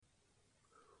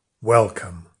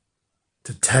Welcome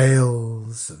to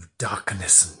Tales of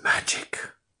Darkness and Magic.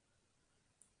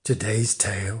 Today's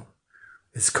tale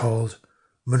is called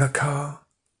Munachar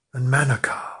and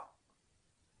Manachar.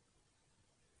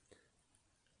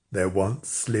 There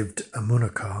once lived a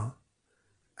Munachar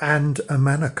and a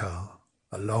Manachar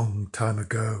a long time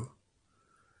ago,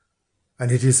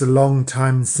 and it is a long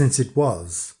time since it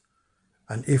was,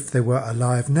 and if they were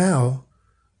alive now,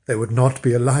 they would not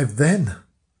be alive then.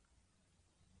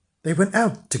 They went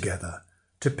out together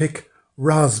to pick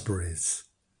raspberries,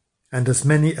 and as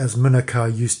many as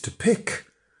Munachar used to pick,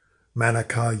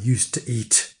 Manachar used to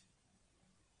eat.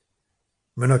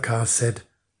 Munachar said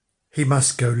he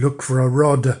must go look for a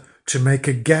rod to make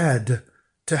a gad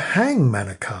to hang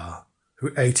Manachar,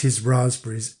 who ate his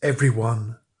raspberries every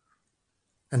one.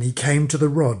 And he came to the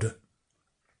rod.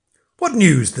 "What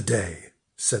news the day?"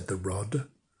 said the rod.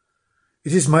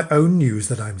 "It is my own news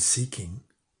that I'm seeking.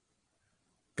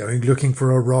 Going looking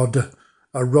for a rod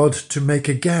to make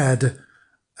a gad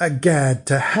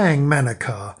to hang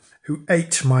Manachar, who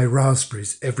ate my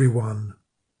raspberries every one."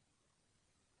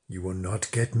 "You will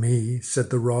not get me," said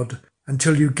the rod,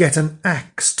 "until you get an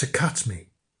axe to cut me."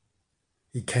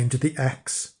 He came to the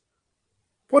axe.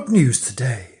 "What news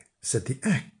today?" said the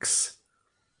axe.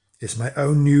 "It's my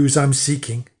own news I'm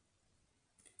seeking.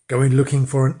 Going looking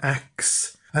for an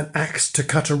axe to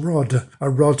cut a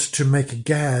rod to make a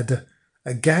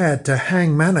gad to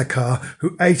hang Manachar,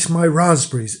 who ate my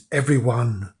raspberries every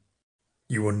one."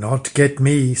 "You will not get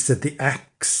me," said the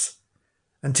axe,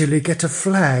 "until you get a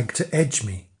flag to edge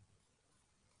me."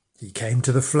 He came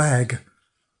to the flag.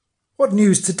 "What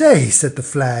news today?" said the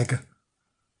flag.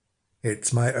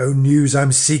 "It's my own news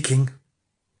I'm seeking.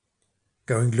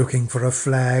 Going looking for a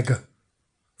flag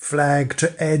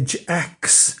to edge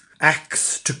axe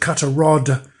to cut a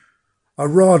rod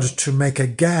to make a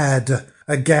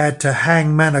gad to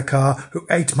hang Manachar, who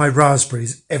ate my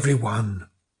raspberries every one."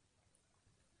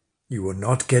 "You will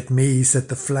not get me," said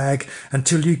the flag,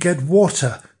 "until you get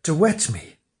water to wet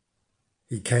me."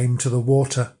 He came to the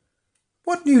water.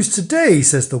 "What news today?"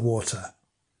 says the water.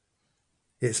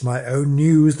 "It's my own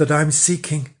news that I'm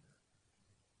seeking.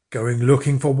 Going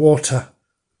looking for water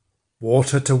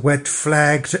to wet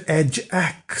flag to edge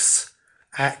axe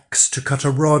to cut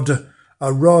a rod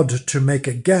to make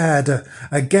a gad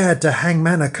to hang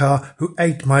Manachar, who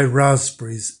ate my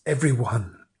raspberries every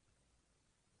one."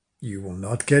 "You will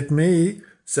not get me,"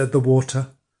 said the water,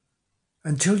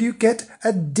 "until you get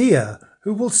a deer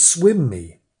who will swim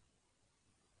me."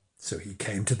 So he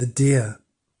came to the deer.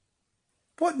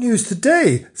 "What news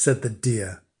today?" said the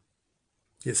deer.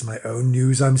 "It's my own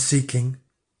news I'm seeking.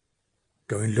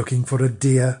 Going looking for a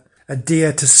deer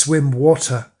to swim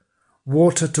water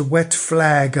to wet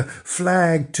flag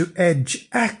to edge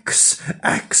axe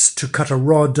to cut a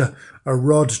rod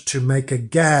to make a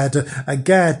gad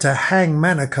to hang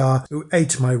Manachar, who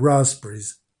ate my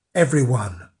raspberries every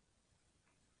one."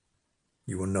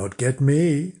 "You will not get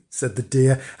me," said the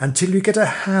deer, "until you get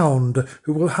a hound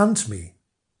who will hunt me."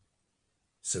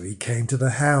 So he came to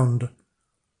the hound.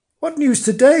 "What news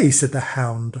today?" said the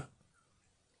hound.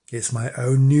 "It's my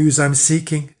own news I'm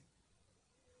seeking.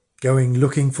 Going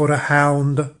looking for a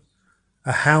hound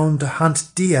to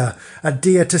hunt deer, a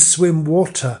deer to swim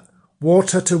water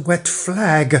to wet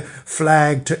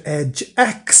flag to edge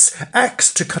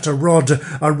axe to cut a rod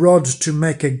to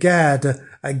make a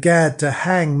gad to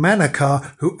hang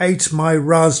Manachar, who ate my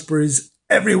raspberries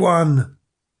every one."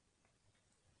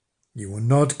 "You will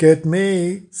not get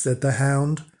me," said the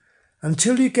hound,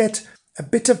 "until you get a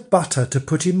bit of butter to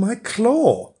put in my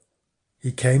claw."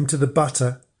 He came to the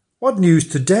butter. "What news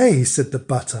today?" said the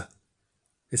butter.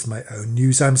 "It's my own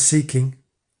news I'm seeking.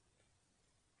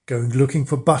 Going looking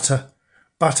for butter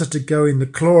to go in the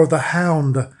claw of the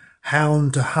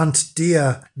hound to hunt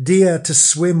deer to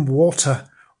swim water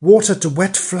to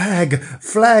wet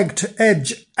flag to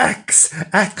edge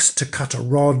axe to cut a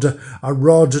rod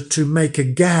to make a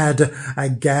gad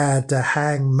to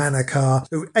hang Manachar,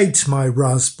 who ate my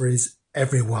raspberries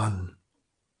every one."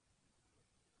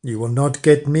 "You will not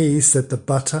get me," said the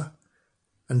butter,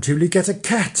 "until you get a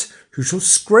cat who shall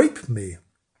scrape me."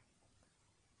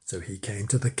 So he came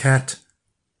to the cat.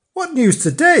 "What news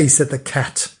today?" said the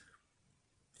cat.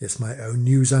 "It's my own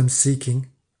news I'm seeking.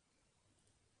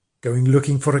 Going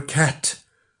looking for a cat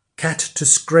to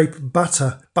scrape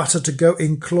butter to go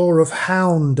in claw of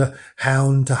hound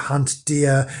to hunt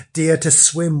deer to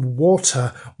swim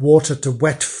water to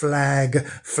wet flag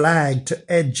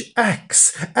to edge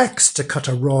axe to cut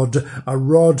a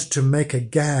rod to make a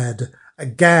gad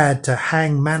to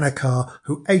hang Manachar,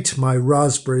 who ate my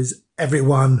raspberries every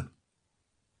one."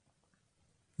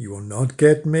 "You will not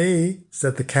get me,"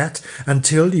 said the cat,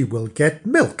 "until you will get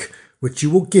milk, which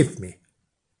you will give me."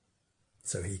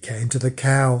 So he came to the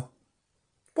cow.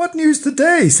 "What news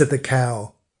today?" said the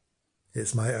cow.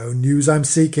 "It's my own news I'm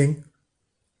seeking."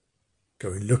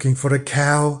 Going looking for a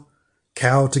cow,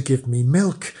 cow to give me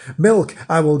milk, milk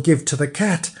I will give to the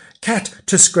cat, cat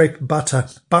to scrape butter,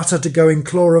 butter to go in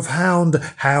claw of hound,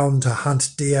 hound to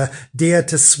hunt deer, deer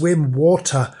to swim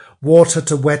water, water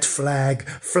to wet flag,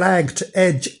 flag to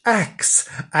edge axe,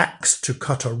 axe to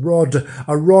cut a rod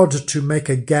to make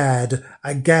a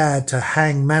gad to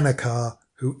hang Manachar,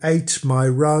 who ate my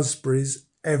raspberries,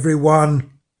 every one.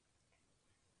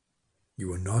 "You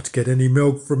will not get any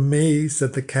milk from me,"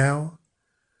 said the cow,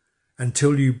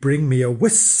 "until you bring me a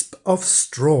wisp of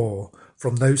straw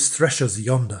from those threshers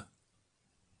yonder."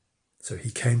 So he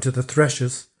came to the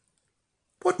threshers.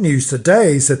 "What news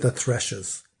today?" said the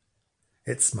threshers.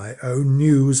 "It's my own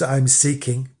news I'm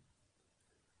seeking."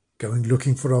 Going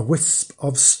looking for a wisp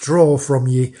of straw from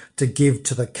ye to give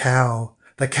to the cow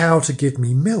to give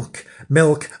me milk,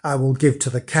 milk I will give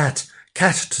to the cat,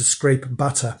 cat to scrape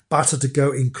butter, butter to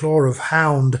go in claw of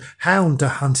hound, hound to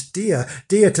hunt deer,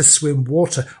 deer to swim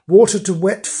water, water to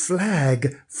wet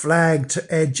flag, flag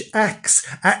to edge axe,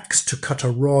 axe to cut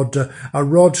a rod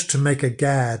to make a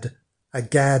gad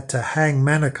to hang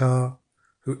Manachar,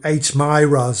 who ate my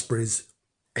raspberries,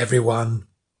 every one.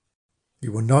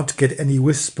 "You will not get any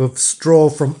wisp of straw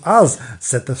from us,"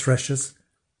 said the threshers,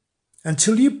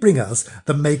 "until you bring us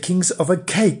the makings of a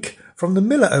cake from the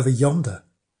miller over yonder."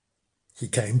 He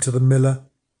came to the miller.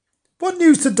 "What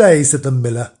news today?" said the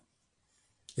miller.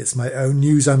 "It's my own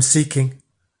news I'm seeking."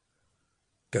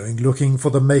 Going looking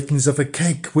for the makings of a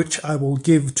cake, which I will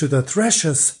give to the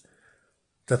threshers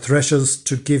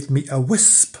to give me a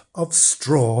wisp of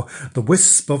straw, the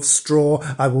wisp of straw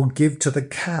I will give to the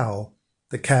cow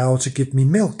to give me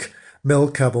milk,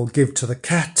 milk I will give to the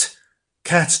cat,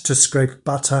 cat to scrape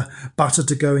butter, butter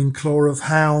to go in claw of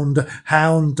hound,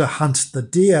 hound to hunt the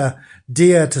deer,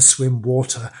 deer to swim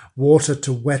water, water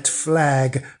to wet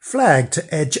flag, flag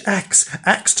to edge axe,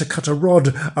 axe to cut a rod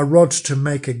to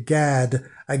make a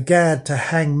gad to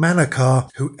hang Manachar,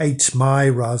 who ate my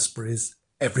raspberries,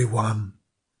 every one.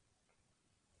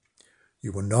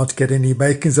 "You will not get any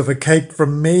makings of a cake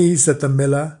from me," said the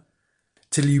miller,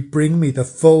 "till you bring me the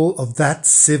full of that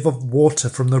sieve of water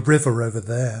from the river over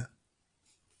there."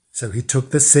 So he took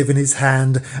the sieve in his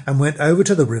hand and went over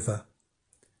to the river.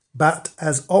 But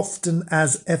as often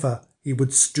as ever he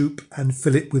would stoop and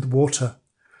fill it with water.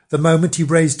 The moment he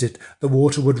raised it, the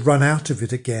water would run out of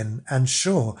it again, and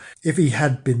sure, if he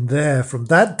had been there from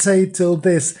that day till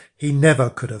this, he never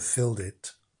could have filled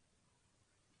it.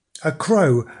 A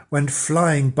crow went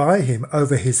flying by him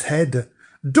over his head.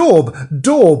 "Daub,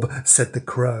 daub," said the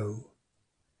crow.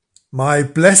 "My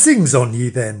blessings on ye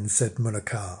then," said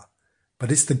Munachar,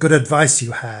 "but it's the good advice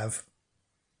you have."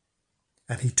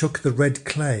 And he took the red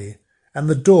clay and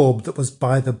the daub that was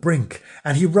by the brink,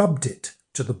 and he rubbed it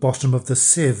to the bottom of the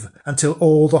sieve until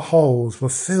all the holes were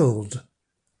filled.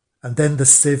 And then the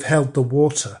sieve held the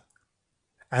water,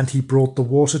 and he brought the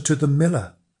water to the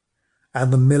miller,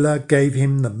 and the miller gave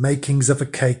him the makings of a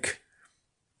cake,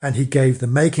 and he gave the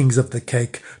makings of the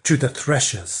cake to the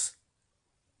threshers.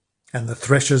 And the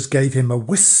threshers gave him a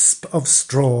wisp of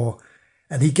straw,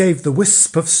 and he gave the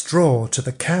wisp of straw to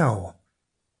the cow.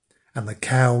 And the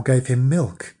cow gave him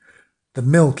milk. The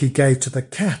milk he gave to the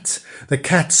cat. The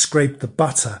cat scraped the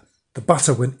butter. The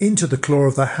butter went into the claw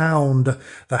of the hound.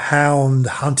 The hound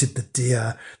hunted the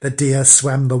deer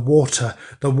swam the water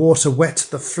wet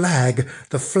the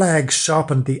flag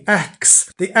sharpened the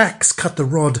axe cut the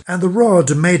rod, and the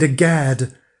rod made a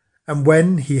gad. And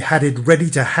when he had it ready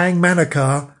to hang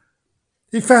Manachar,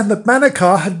 he found that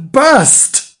Manachar had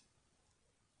burst.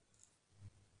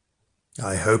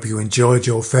 I hope you enjoyed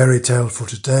your fairy tale for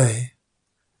today.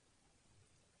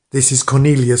 This is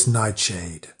Cornelius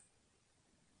Nightshade.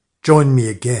 Join me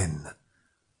again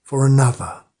for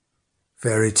another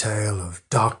fairy tale of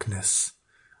darkness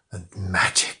and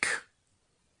magic.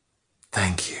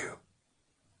 Thank you.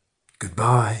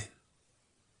 Goodbye.